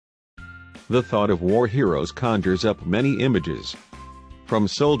The thought of war heroes conjures up many images. From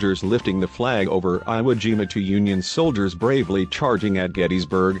soldiers lifting the flag over Iwo Jima to Union soldiers bravely charging at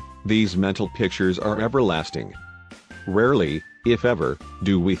Gettysburg, these mental pictures are everlasting. Rarely, if ever,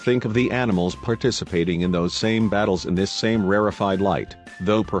 do we think of the animals participating in those same battles in this same rarefied light,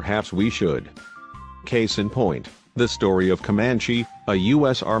 though perhaps we should. Case in point, the story of Comanche, a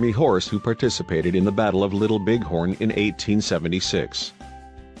U.S. Army horse who participated in the Battle of Little Bighorn in 1876.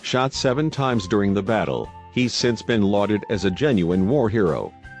 Shot 7 times during the battle, he's since been lauded as a genuine war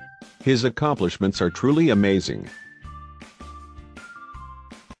hero. His accomplishments are truly amazing.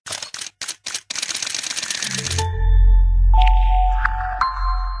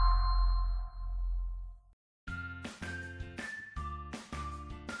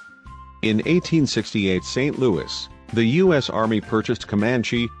 In 1868 St. Louis, the U.S. Army purchased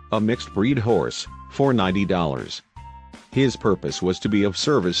Comanche, a mixed-breed horse, for $90. His purpose was to be of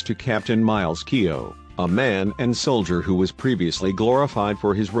service to Captain Miles Keogh, a man and soldier who was previously glorified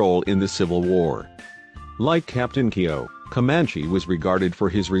for his role in the Civil War. Like Captain Keogh, Comanche was regarded for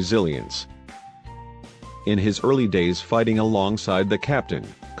his resilience. In his early days fighting alongside the captain,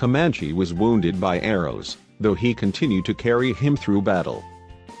 Comanche was wounded by arrows, though he continued to carry him through battle.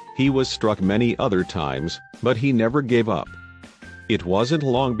 He was struck many other times, but he never gave up. It wasn't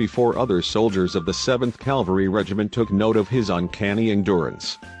long before other soldiers of the 7th Cavalry Regiment took note of his uncanny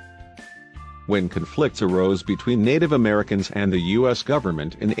endurance. When conflicts arose between Native Americans and the U.S.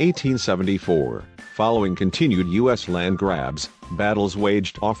 government in 1874, following continued U.S. land grabs, battles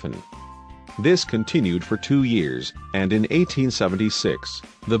waged often. This continued for 2 years, and in 1876,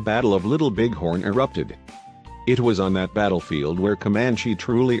 the Battle of Little Bighorn erupted. It was on that battlefield where Comanche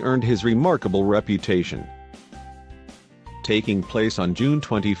truly earned his remarkable reputation. Taking place on June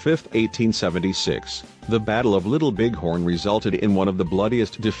 25, 1876, the Battle of Little Bighorn resulted in one of the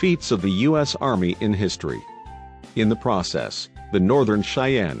bloodiest defeats of the U.S. Army in history. In the process, the Northern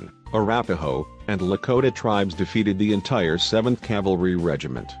Cheyenne, Arapaho, and Lakota tribes defeated the entire 7th Cavalry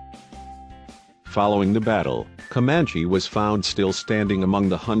Regiment. Following the battle, Comanche was found still standing among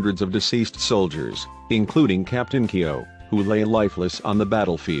the hundreds of deceased soldiers, including Captain Keogh, who lay lifeless on the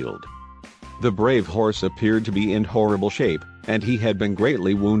battlefield. The brave horse appeared to be in horrible shape, and he had been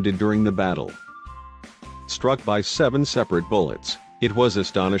greatly wounded during the battle. Struck by 7 separate bullets, it was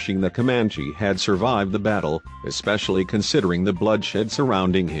astonishing that Comanche had survived the battle, especially considering the bloodshed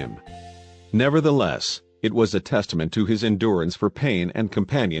surrounding him. Nevertheless, it was a testament to his endurance for pain and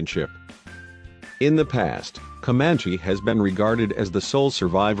companionship. In the past, Comanche has been regarded as the sole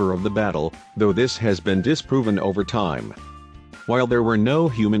survivor of the battle, though this has been disproven over time. While there were no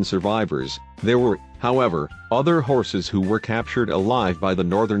human survivors, there were, however, other horses who were captured alive by the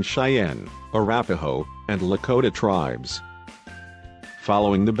Northern Cheyenne, Arapaho, and Lakota tribes.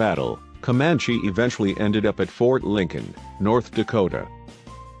 Following the battle, Comanche eventually ended up at Fort Lincoln, North Dakota.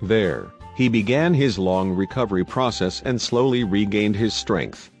 There, he began his long recovery process and slowly regained his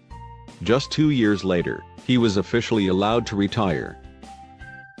strength. Just 2 years later, he was officially allowed to retire.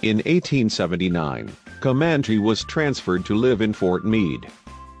 In 1879, Comanche was transferred to live in Fort Meade.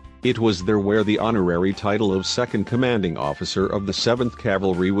 It was there where the honorary title of Second Commanding Officer of the 7th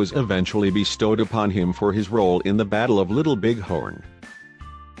Cavalry was eventually bestowed upon him for his role in the Battle of Little Bighorn.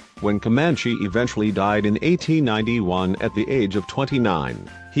 When Comanche eventually died in 1891 at the age of 29,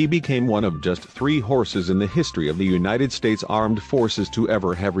 he became one of just 3 horses in the history of the United States Armed Forces to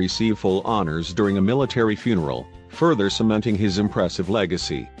ever have received full honors during a military funeral, further cementing his impressive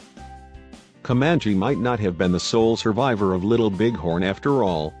legacy. Comanche might not have been the sole survivor of Little Bighorn after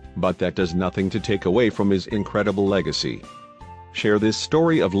all, but that does nothing to take away from his incredible legacy. Share this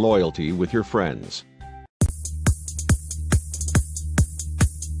story of loyalty with your friends.